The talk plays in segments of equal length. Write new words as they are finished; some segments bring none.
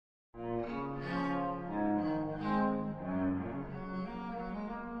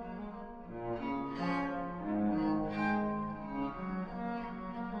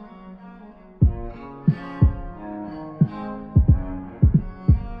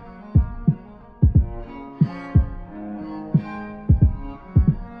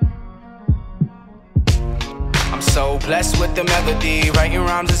blessed with the melody. Writing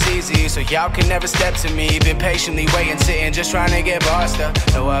rhymes is easy, so y'all can never step to me. Been patiently waiting, sitting, just trying to get bossed up.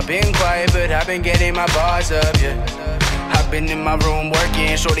 No, I've been quiet, but I've been getting my bars up, yeah. I've been in my room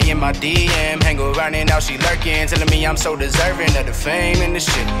working, shorty in my DM. Hang around and now she lurking, telling me I'm so deserving of the fame and the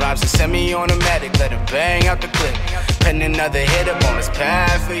shit. Rhymes are semi-automatic, let her bang out the clip. Pen another hit up on this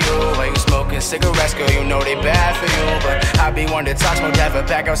path for you. While you smoking cigarettes, girl, you know they bad for you. But I be one to talk, smoke, have a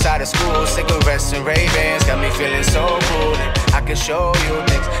pack outside of school. Cigarettes and Ray-Bans got me feeling so cool. And I can show you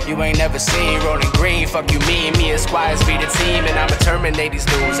things you ain't never seen. Rolling green, fuck you, me and Squires be the team. And I'ma terminate these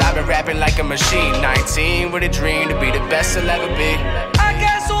dudes. I've been rapping like a machine. 19 with a dream to be the best I'll ever be. I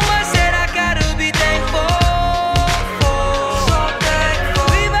got so much that I gotta be thankful for. So thankful.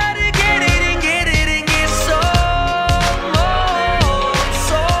 We about to get it and get it and get so more.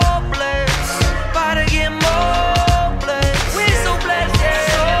 So blessed. About to get more blessed. We so blessed, yeah.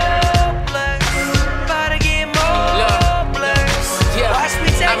 So blessed. About to get more blessed. Yeah. Watch me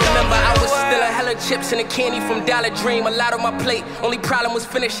take I remember I was over. still a hella chips and a candy from Dollar Dream. A lot on my plate. Only problem was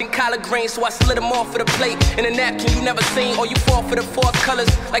finishing collard greens, so I slid them off for the plate. In a napkin you never seen, or you fall for the fourth colors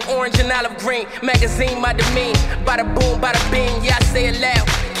like orange and olive green. Magazine, my demean. Bada boom, bada bing. Yeah, I say it loud.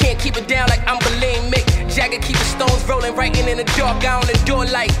 Can't keep it down like I'm Berlin. Mick Jagger keep the stones rolling, writing in the dark. I don't adore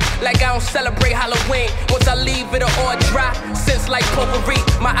light, like I don't celebrate Halloween. Once I leave, it'll all dry. Sense like potpourri.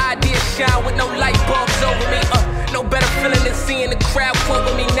 My ideas shine with no light bulbs over me. No better feeling than seeing the crowd quote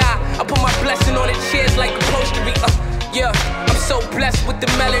with me. Nah, I put my blessing on the chairs like upholstery. Yeah, I'm so blessed with the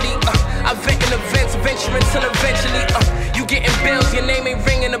melody. I vent in events, venturing till eventually. You getting bills, your name ain't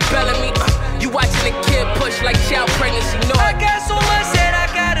ringing a bell at me. You watching a kid push like child pregnancy. No, I got so much that I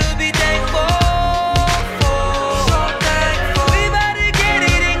gotta be thankful for. So thankful. We about to get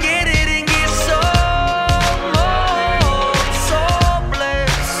it and get it and get so more. So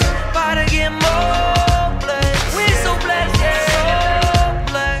blessed. About to get more blessed. We so blessed, yeah.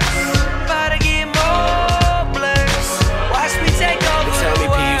 So blessed. About to get more blessed. Watch me take over. Tell me,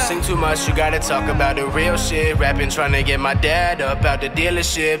 P, you sing too much, you gotta talk about the real shit. Rapping, trying to get my dad up out the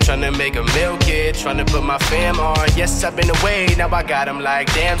dealership. Trying to make a Milky, trying to put my fam on. Yes, I've been away, now I got him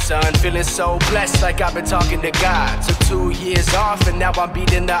like, damn son. Feeling so blessed, like I've been talking to God. Took 2 years off, and now I'm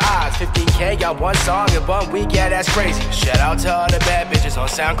beating the odds. 15K on one song in 1 week, yeah, that's crazy. Shout out to all the bad bitches on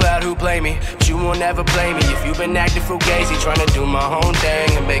SoundCloud who play me. But you won't ever play me if you've been acting fugazi. Trying to do my own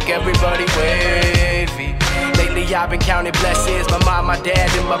thing and make everybody wavy. Lately I've been counting blessings. My mom, my dad,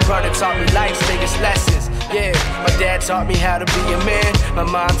 and my brother taught me life's biggest lessons. Yeah, my dad taught me how to be a man. My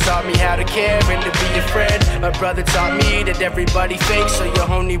mom taught me how to care and to be a friend. My brother taught me that everybody fake, so your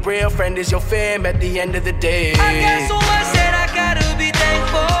only real friend is your fam at the end of the day. I got so much that I gotta be